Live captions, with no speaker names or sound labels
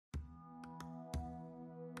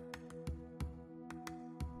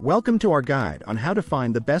Welcome to our guide on how to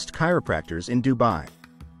find the best chiropractors in Dubai.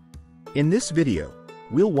 In this video,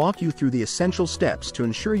 we'll walk you through the essential steps to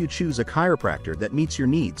ensure you choose a chiropractor that meets your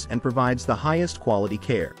needs and provides the highest quality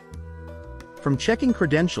care. From checking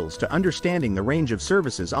credentials to understanding the range of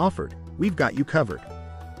services offered, we've got you covered.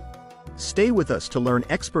 Stay with us to learn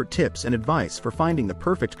expert tips and advice for finding the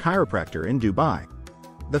perfect chiropractor in Dubai.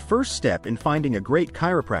 The first step in finding a great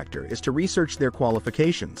chiropractor is to research their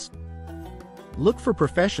qualifications. Look for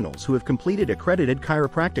professionals who have completed accredited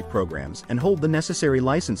chiropractic programs and hold the necessary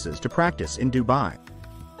licenses to practice in Dubai.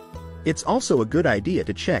 It's also a good idea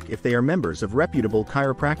to check if they are members of reputable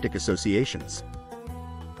chiropractic associations.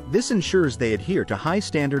 This ensures they adhere to high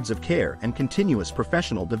standards of care and continuous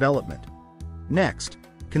professional development. Next,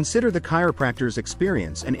 consider the chiropractor's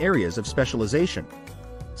experience and areas of specialization.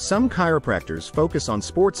 Some chiropractors focus on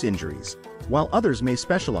sports injuries, while others may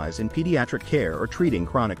specialize in pediatric care or treating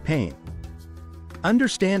chronic pain.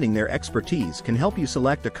 Understanding their expertise can help you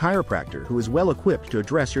select a chiropractor who is well equipped to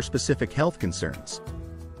address your specific health concerns.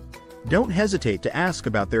 Don't hesitate to ask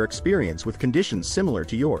about their experience with conditions similar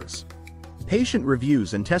to yours. Patient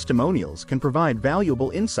reviews and testimonials can provide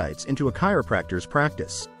valuable insights into a chiropractor's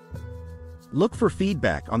practice. Look for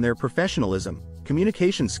feedback on their professionalism,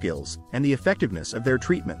 communication skills, and the effectiveness of their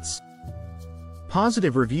treatments.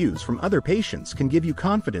 Positive reviews from other patients can give you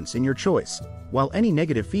confidence in your choice, while any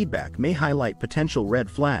negative feedback may highlight potential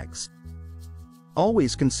red flags.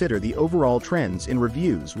 Always consider the overall trends in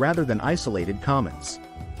reviews rather than isolated comments.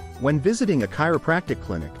 When visiting a chiropractic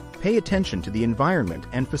clinic, pay attention to the environment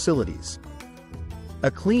and facilities.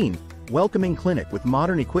 A clean, welcoming clinic with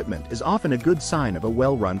modern equipment is often a good sign of a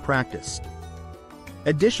well-run practice.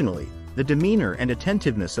 Additionally, the demeanor and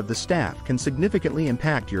attentiveness of the staff can significantly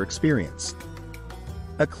impact your experience.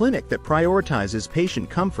 A clinic that prioritizes patient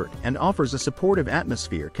comfort and offers a supportive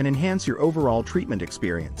atmosphere can enhance your overall treatment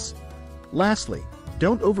experience. Lastly,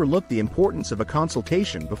 don't overlook the importance of a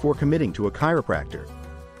consultation before committing to a chiropractor.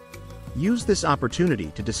 Use this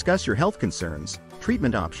opportunity to discuss your health concerns,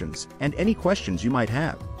 treatment options, and any questions you might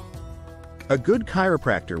have. A good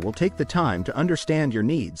chiropractor will take the time to understand your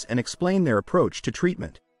needs and explain their approach to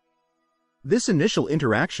treatment. This initial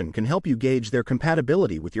interaction can help you gauge their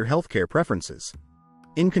compatibility with your healthcare preferences.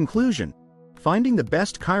 In conclusion, finding the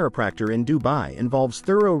best chiropractor in Dubai involves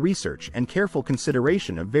thorough research and careful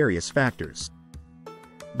consideration of various factors.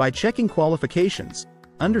 By checking qualifications,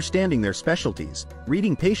 understanding their specialties,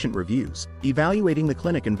 reading patient reviews, evaluating the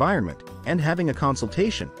clinic environment, and having a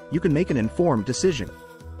consultation, you can make an informed decision.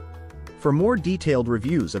 For more detailed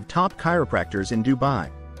reviews of top chiropractors in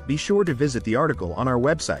Dubai, be sure to visit the article on our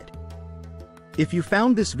website. If you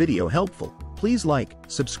found this video helpful, please like,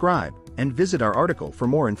 subscribe, and visit our article for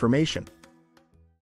more information.